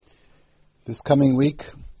This coming week,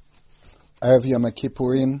 Erev Yom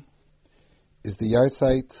Kippurim, is the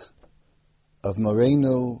yahrzeit of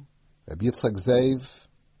Moreinu, Rabbi Yitzchak Zev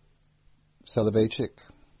Soloveitchik.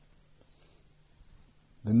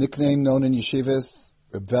 The nickname known in yeshivas,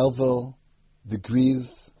 Reb Velvel, the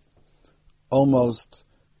Griz, almost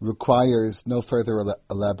requires no further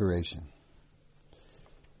elaboration.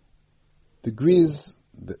 The Griz,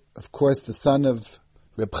 of course, the son of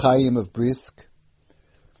Reb Chaim of Brisk,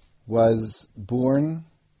 was born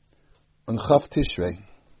on Chav Tishrei.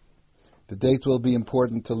 The date will be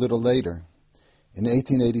important a little later, in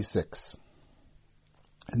 1886,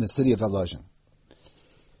 in the city of Volozhin.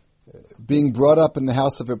 Being brought up in the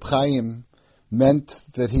house of Reb Chaim meant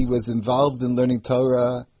that he was involved in learning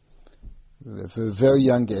Torah from a very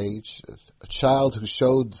young age. A child who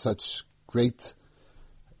showed such great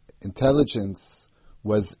intelligence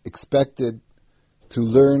was expected to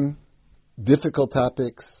learn difficult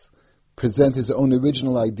topics, present his own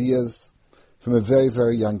original ideas from a very,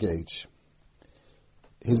 very young age.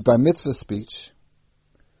 His bar mitzvah speech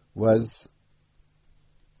was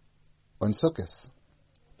on Sukkot.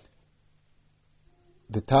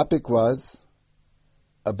 The topic was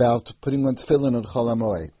about putting on tefillin on Chol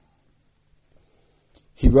HaMoed.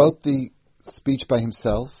 He wrote the speech by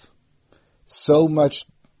himself, so much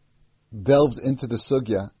delved into the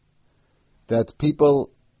sugya that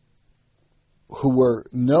people who were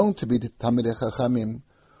known to be the Talmidei Chachamim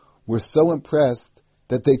were so impressed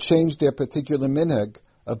that they changed their particular minhag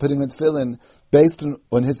of putting on tefillin based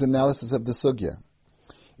on his analysis of the sugya.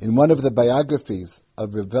 In one of the biographies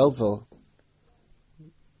of Reb Velvel,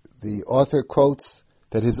 the author quotes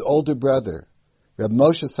that his older brother, Reb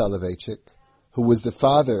Moshe Soloveitchik, who was the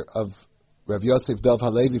father of Rav Yosef Dov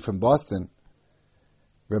Halevi from Boston,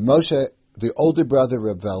 Reb Moshe, the older brother of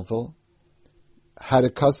Reb Velvel, had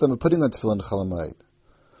a custom of putting on tefillin Chol HaMoed.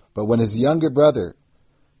 But when his younger brother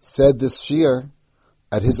said this shir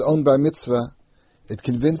at his own bar mitzvah, it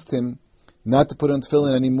convinced him not to put on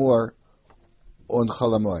tefillin anymore on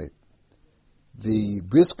Chol HaMoed. The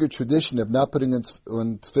Brisker tradition of not putting on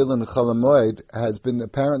tefillin Chol HaMoed has been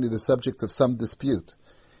apparently the subject of some dispute.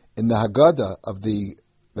 In the Haggadah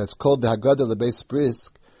that's called the Haggadah Lebeis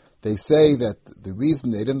Brisk, they say that the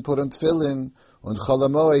reason they didn't put on tefillin on Chol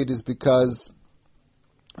HaMoed is because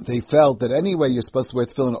they felt that anyway you're supposed to wear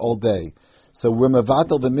tefillin all day. So we're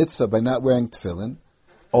mevatel the mitzvah by not wearing tefillin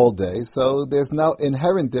all day. So there's no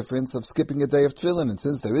inherent difference of skipping a day of tefillin. And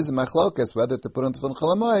since there is a machlokas whether to put on tefillin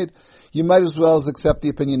Chol HaMoed, you might as well accept the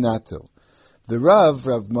opinion not to. The Rav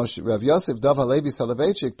Yosef Dov Halevi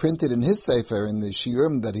Soloveitchik, printed in his sefer, in the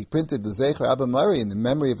shiurim that he printed, the Zecher Abba Mari, in the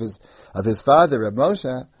memory of his father, Reb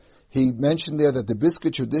Moshe, he mentioned there that the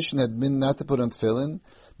Brisker tradition had been not to put on tefillin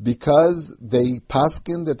because they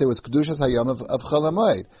paskined that there was Kedushas Hayom of Chol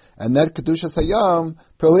HaMoed. And that Kedushas Hayom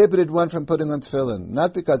prohibited one from putting on tefillin,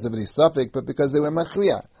 not because of any suffix, but because they were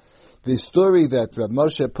machriya. The story that Reb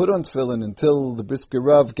Moshe put on tefillin until the Brisker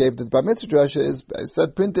Rav gave the Bar Mitzvah drasha is, I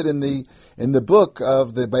said, printed in the book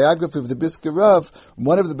of the biography of the Brisker Rav,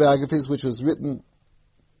 one of the biographies which was written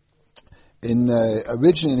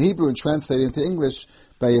originally in Hebrew and translated into English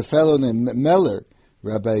by a fellow named Meller,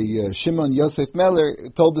 Rabbi Shimon Yosef Meller,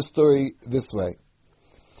 told the story this way.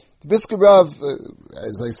 The Brisker Rav,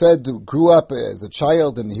 as I said, grew up as a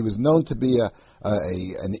child, and he was known to be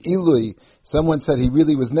an Ilui. Someone said he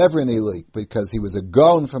really was never an Ilui because he was a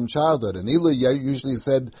Gaon from childhood. An Ilui usually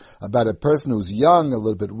said about a person who's young, a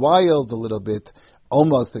little bit wild, a little bit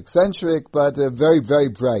almost eccentric, but very, very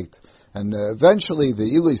bright. And eventually the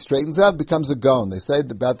Ilui straightens out, becomes a Gaon. They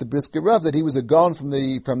said about the Brisker Rav that he was a Gaon from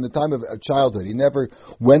the time of childhood. He never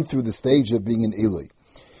went through the stage of being an Ilui.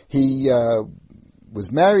 He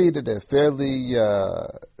was married at a fairly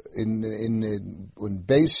in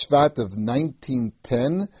Beis Shvat of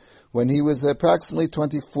 1910, when he was approximately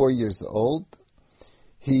 24 years old.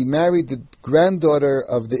 He married the granddaughter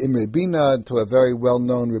of the Imre Bina to a very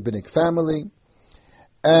well-known rabbinic family,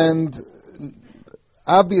 and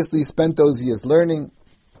obviously spent those years learning.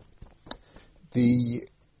 The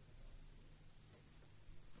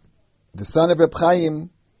son of Reb Chaim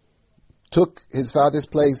took his father's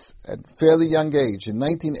place at a fairly young age. In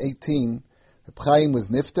 1918, Reb Chaim was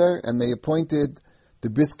niftar, and they appointed the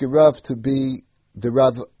Brisker Rav to be the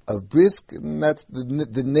Rav of Brisk, and that's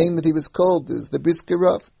the name that he was called is the Brisker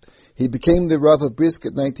Rav. He became the Rav of Brisk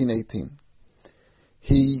at 1918.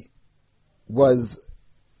 He was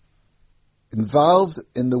involved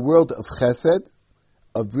in the world of Chesed,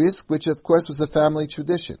 of Brisk, which of course was a family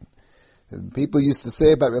tradition. People used to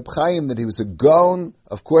say about Reb Chaim that he was a Gaon,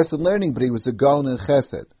 of course in learning, but he was a Gaon in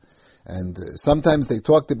Chesed. And sometimes they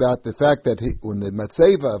talked about the fact that when the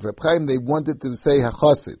Matzeva of Reb Chaim, they wanted to say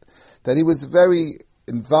HaChasid, that he was very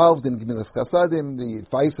involved in Gemilas Chasadim. The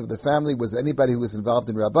advice of the family was anybody who was involved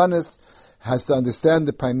in Rabbanis has to understand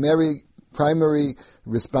the primary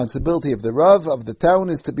responsibility of the Rav of the town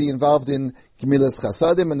is to be involved in Gemilas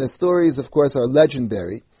Chasadim, and the stories, of course, are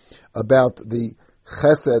legendary about the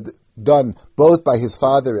Chesed done both by his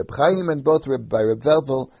father Reb Chaim and both by Reb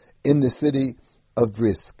Velvel in the city of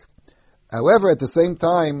Brisk. However, at the same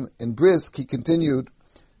time, in Brisk, he continued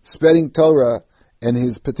spreading Torah and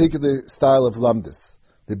his particular style of lamdus,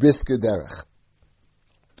 the Brisker Derech.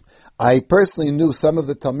 I personally knew some of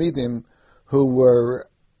the Talmidim who were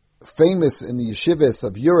famous in the yeshivas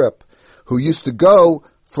of Europe, who used to go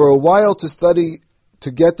for a while to study,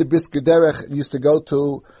 to get the Brisker Derech, and used to go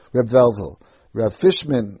to Reb Velvel. Rav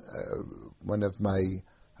Fishman, one of my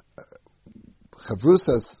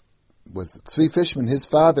chavrusas, was Tzvi Fishman. His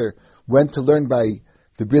father went to learn by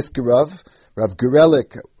the Brisker Rav. Rav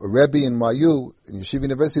Gurelik, a Rebbe in Mayu, in Yeshiva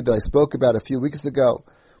University that I spoke about a few weeks ago,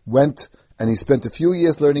 went and he spent a few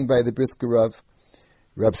years learning by the Brisker Rav.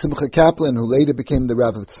 Rav Simcha Kaplan, who later became the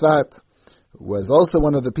Rav of Tzfat, was also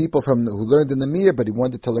one of the people who learned in the Mir, but he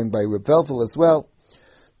wanted to learn by Reb Velvel as well.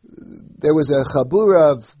 There was a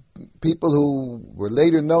chabura of people who were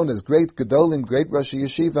later known as great Gedolim, great Rosh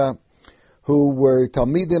Yeshiva, who were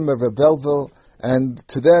Talmidim of Reb Velvel, and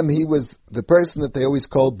to them he was the person that they always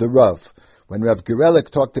called the Rav. When Rav Gurelik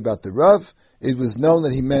talked about the Rav, it was known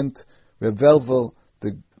that he meant Reb Velvel,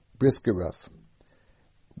 the Brisker Rav.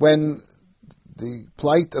 When the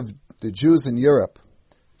plight of the Jews in Europe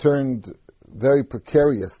turned very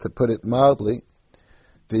precarious, to put it mildly,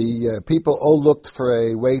 the people all looked for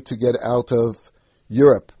a way to get out of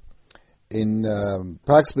Europe. In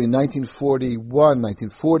approximately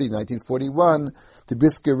 1941, the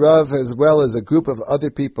Brisker Rav, as well as a group of other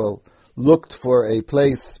people, looked for a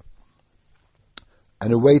place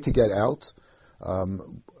and a way to get out.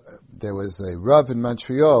 There was a Rav in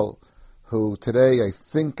Montreal who today,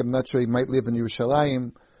 I'm not sure, he might live in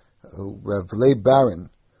Yerushalayim, Rav Leib Baron,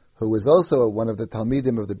 who was also one of the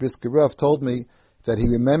Talmidim of the Brisker Rav, told me that he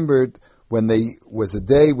remembered when was a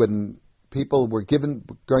day when people were going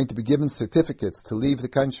to be given certificates to leave the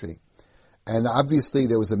country. And obviously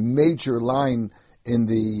there was a major line in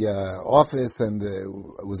the office, and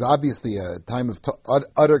it was obviously a time of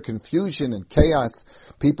utter confusion and chaos.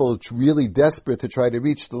 People really desperate to try to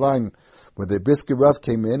reach the line. When the Brisker Rav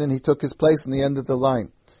came in, and he took his place in the end of the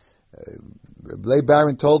line. Leib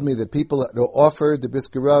Baron told me that people offered the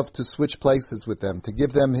Brisker Rav to switch places with them, to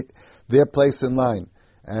give them their place in line.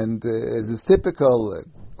 And as is typical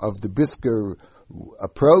of the Brisker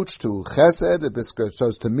approach to Chesed, the Brisker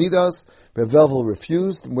chose to meet us. Reb Velvel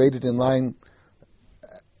refused and waited in line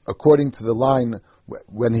according to the line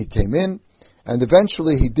when he came in. And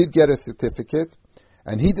eventually he did get a certificate,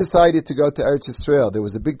 and he decided to go to Eretz Yisrael. There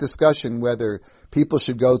was a big discussion whether people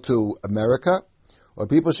should go to America or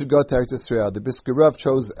people should go to Eretz Yisrael. The Brisker Rav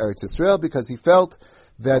chose Eretz Yisrael because he felt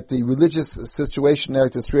that the religious situation in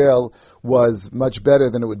Eretz Yisrael was much better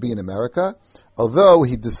than it would be in America, although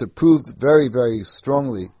he disapproved very, very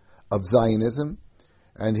strongly of Zionism,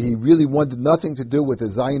 and he really wanted nothing to do with the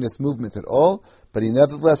Zionist movement at all, but he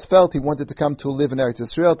nevertheless felt he wanted to come to live in Eretz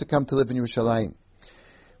Yisrael, to come to live in Yerushalayim.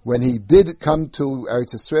 When he did come to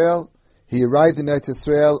Eretz Yisrael, he arrived in Eretz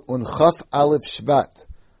Yisrael on Chaf Aleph Shvat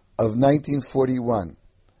of 1941.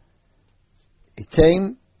 He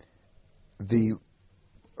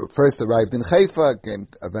first arrived in Haifa, came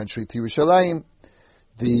eventually to Yerushalayim.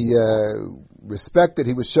 The respect that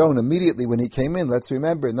he was shown immediately when he came in, let's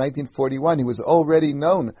remember, in 1941, he was already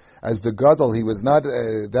known as the Gadol. He was not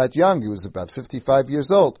that young. He was about 55 years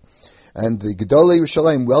old. And the Gedolei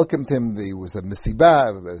Yerushalayim welcomed him. There was a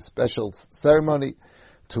Mesibah, a special ceremony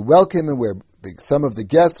to welcome him, where some of the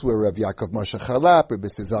guests were Rav Yaakov Moshe Charlap, Rav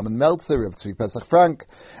Zalman Meltzer, Rav Tzvi Pesach Frank,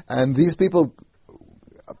 and these people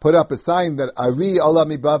put up a sign that Ari Allah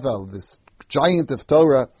Mibavel, this giant of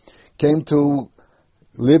Torah, came to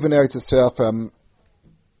live in Eretz Yisrael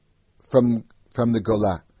from the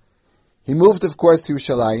Golah. He moved, of course, to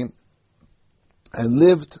Yerushalayim and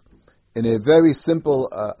lived in a very simple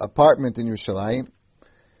apartment in Yerushalayim.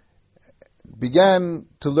 Began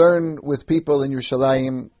to learn with people in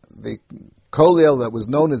Yerushalayim. The Kollel that was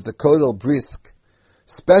known as the Kollel Brisk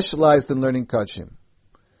specialized in learning Kachim.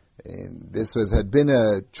 And this had been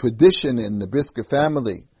a tradition in the Brisker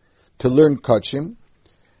family to learn Kachim.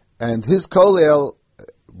 And his Kollel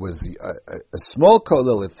was a small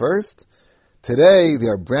Kollel at first. Today,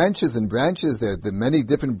 there are branches and branches. There are the many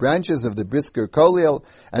different branches of the Brisker Kollel,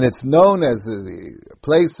 and it's known as a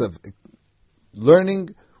place of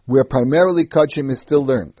learning where primarily Kodshim is still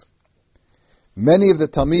learned. Many of the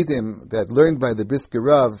Talmidim that learned by the Brisker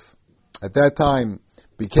Rav at that time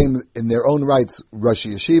became in their own rights Rosh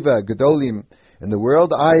Yeshiva, Gedolim in the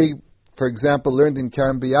world. I, for example, learned in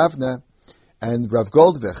Kerem B'Yavne, and Rav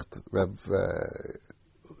Goldvicht, Rav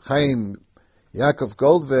Chaim Yaakov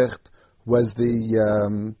Goldvicht, was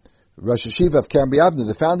the Rosh Yeshiva of Kerem B'Yavne,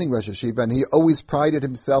 the founding Rosh Yeshiva, and he always prided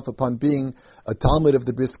himself upon being a Talmud of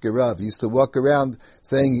the Brisker Rav. He used to walk around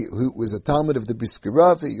saying he was a Talmud of the Brisker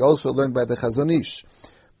Rav. He also learned by the Chazon Ish.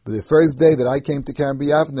 But the first day that I came to Kerem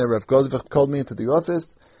B'Yavne, Rav Goldvicht called me into the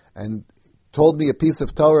office and told me a piece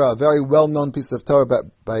of Torah, a very well-known piece of Torah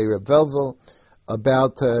by Rav Velvel,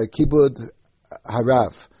 about Kibud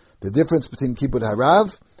Harav, the difference between Kibud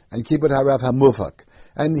Harav and Kibud Harav HaMuvhak.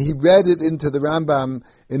 And he read it into the Rambam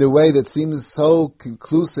in a way that seems so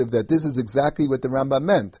conclusive that this is exactly what the Rambam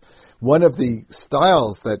meant. One of the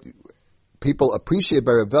styles that people appreciate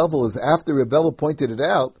by Rav Velvel is after Rav Velvel pointed it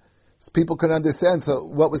out, people could understand. So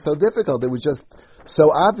what was so difficult? It was just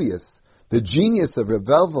so obvious. The genius of Rav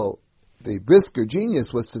Velvel, the Brisker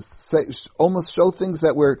genius, was to say, almost show things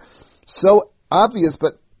that were so obvious,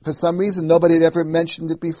 but for some reason nobody had ever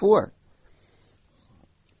mentioned it before.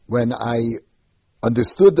 When I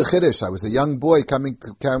understood the Chiddush, I was a young boy coming to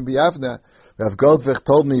Kerem B'Yavne, Rav Goldvicht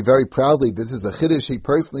told me very proudly, this is a Chiddush he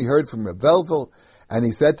personally heard from Rav Velvel, and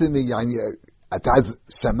he said to me, Ataz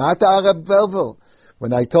Shamata Rav Velvel?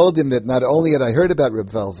 When I told him that not only had I heard about Rav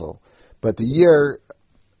Velvel, but the year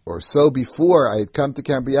or so before I had come to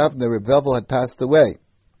Kerem B'Yavne, Rav Velvel had passed away.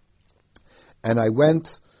 And I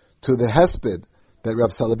went to the Hesped that Rav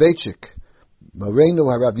Soloveitchik, Moreinu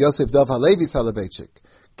Harav Yosef Dov Halevi Soloveitchik,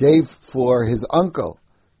 gave for his uncle,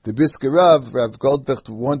 the Brisker Rav. Rav Goldvicht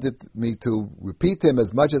wanted me to repeat him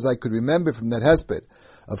as much as I could remember from that Hesped.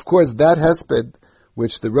 Of course, that Hesped,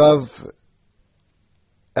 which the Rav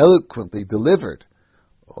eloquently delivered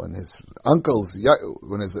on his uncle's,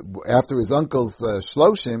 after his uncle's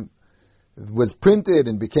Shloshim, was printed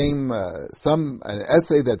and became an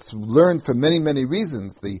essay that's learned for many, many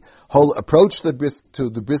reasons. The whole approach to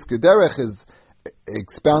the Brisker Derech is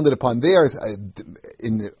expounded upon there.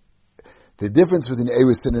 In the difference between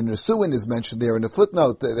Erusin and Nesuin is mentioned there in a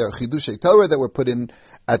footnote. There are Chidushei Torah that were put in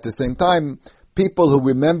at the same time. People who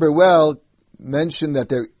remember well mention that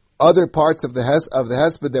there are other parts of the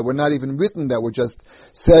Hesped that were not even written, that were just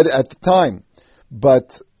said at the time.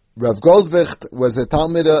 But Rav Goldvicht was a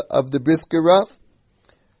Talmid of the Brisker Rav.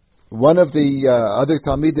 One of the other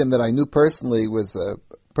Talmidim that I knew personally was a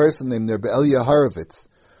person named Rabbi Elia Horovitz,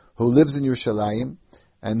 who lives in Yerushalayim,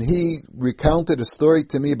 and he recounted a story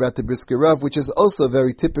to me about the Brisker Rav, which is also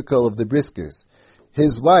very typical of the Briskers.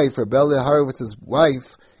 His wife, Rabbi Elia Horovitz's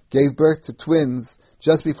wife, gave birth to twins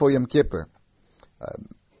just before Yom Kippur.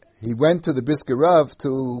 He went to the Brisker Rav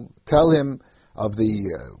to tell him of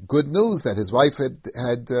the good news that his wife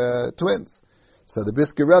had twins. So the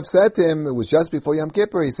Brisker Rav said to him, it was just before Yom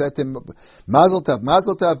Kippur, he said to him, Mazel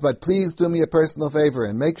Tov, but please do me a personal favor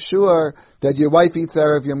and make sure that your wife eats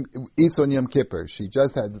on Yom Kippur. She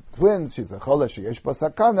just had twins, she's a chola, sheyesh ba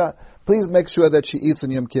sakana, please make sure that she eats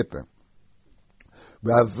on Yom Kippur.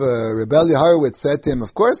 Rabbi Elia Horowitz said to him,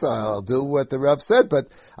 of course I'll do what the Rav said, but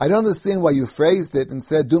I don't understand why you phrased it and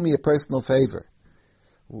said, do me a personal favor.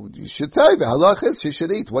 You should tell you, the halach is she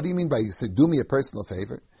should eat. What do you mean by you said, do me a personal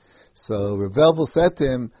favor? So Rav Velvel said to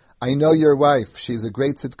him, I know your wife. She's a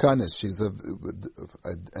great tzidkanis. She's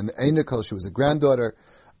an einikol. She was a granddaughter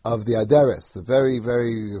of the Aderes, a very,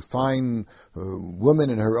 very fine woman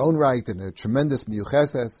in her own right and a tremendous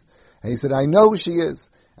miyucheses. And he said, I know who she is.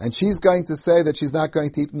 And she's going to say that she's not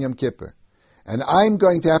going to eat on Yom Kippur. And I'm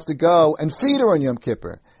going to have to go and feed her on Yom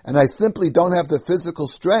Kippur. And I simply don't have the physical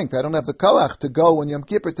strength. I don't have the koach to go on Yom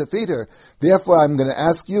Kippur to feed her. Therefore, I'm going to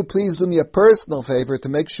ask you, please do me a personal favor to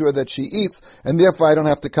make sure that she eats, and therefore I don't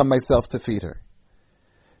have to come myself to feed her.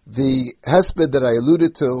 The Hesped that I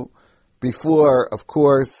alluded to before, of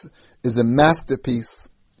course, is a masterpiece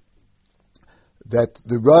that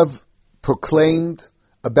the Rav proclaimed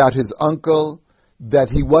about his uncle, that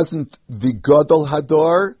he wasn't the Gadol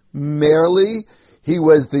Hador merely, he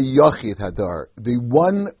was the Yochid Hadar, the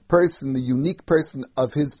one person, the unique person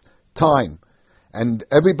of his time. And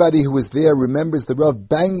everybody who was there remembers the Rav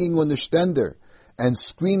banging on the stender and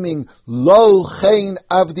screaming, Lo Chein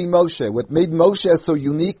Avdi Moshe. What made Moshe so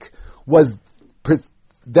unique was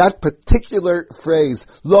that particular phrase,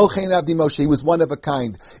 Lo Chein Avdi Moshe. He was one of a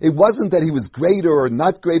kind. It wasn't that he was greater or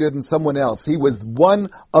not greater than someone else. He was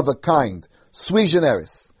one of a kind. Sui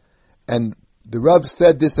generis. And the Rav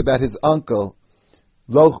said this about his uncle,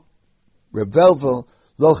 Rav Velvel,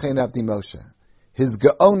 Lo Chein Avdi Moshe. His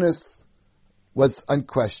Gaonus was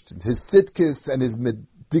unquestioned. His tzidkis and his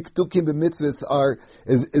dikdukim b'mitzvahs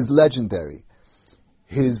is legendary.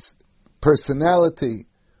 His personality,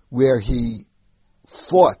 where he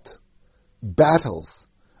fought battles,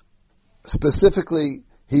 specifically,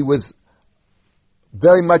 he was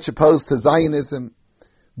very much opposed to Zionism.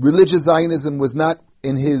 Religious Zionism was not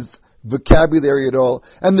in his vocabulary at all.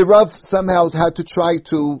 And the Rav somehow had to try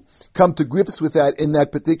to come to grips with that in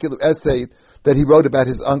that particular essay that he wrote about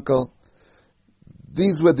his uncle.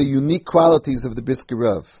 These were the unique qualities of the Brisker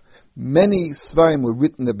Rav. Many Svarim were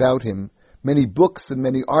written about him. Many books and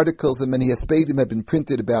many articles and many Hespedim have been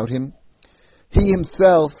printed about him. He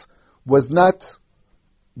himself was not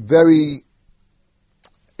very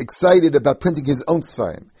excited about printing his own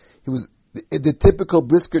Svarim. The typical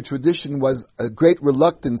Brisker tradition was a great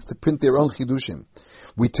reluctance to print their own Chidushim.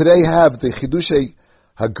 We today have the Chidushei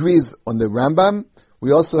Hagriz on the Rambam.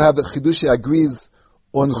 We also have the Chidushei Hagriz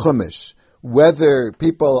on Chumash. Whether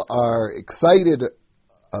people are excited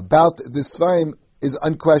about this Svarim is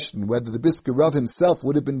unquestioned. Whether the Brisker Rav himself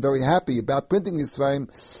would have been very happy about printing these Svarim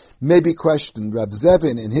may be questioned. Rav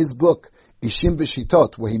Zevin, in his book, Ishim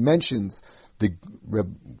V'Shitot, where he mentions the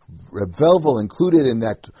Reb Velvel included in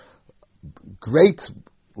that great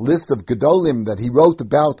list of Gedolim that he wrote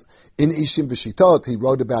about in Ishim V'Shitot. He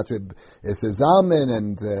wrote about Reb Zalman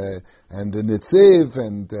and the Nitziv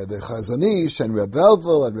and the Chazon Ish and Reb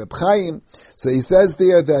Velvel and Reb Chaim. So he says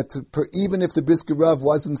there that even if the Brisker Rav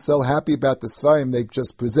wasn't so happy about the Svarim, they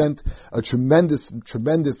just present a tremendous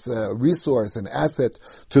resource and asset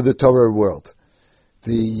to the Torah world.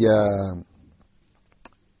 The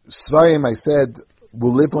Svarim, I said,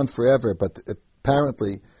 will live on forever, but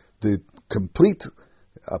apparently the complete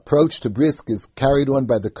approach to Brisk is carried on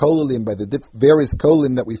by the Kolalim, by the various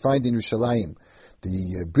Kolalim that we find in Yerushalayim.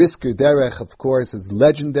 The Brisker Derech, of course, is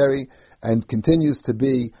legendary and continues to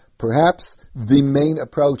be perhaps the main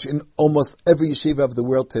approach in almost every yeshiva of the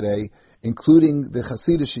world today, including the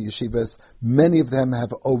Hasidic yeshivas. Many of them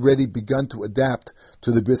have already begun to adapt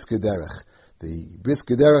to the Brisker Derech. The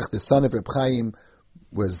Brisker Derech, the son of Reb Chaim,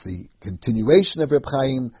 was the continuation of Reb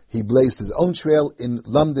Chaim. He blazed his own trail in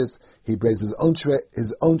Lamdis. He blazed his own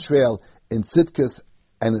trail in Tzidkus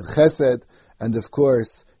and in Chesed. And of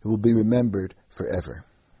course, he will be remembered forever.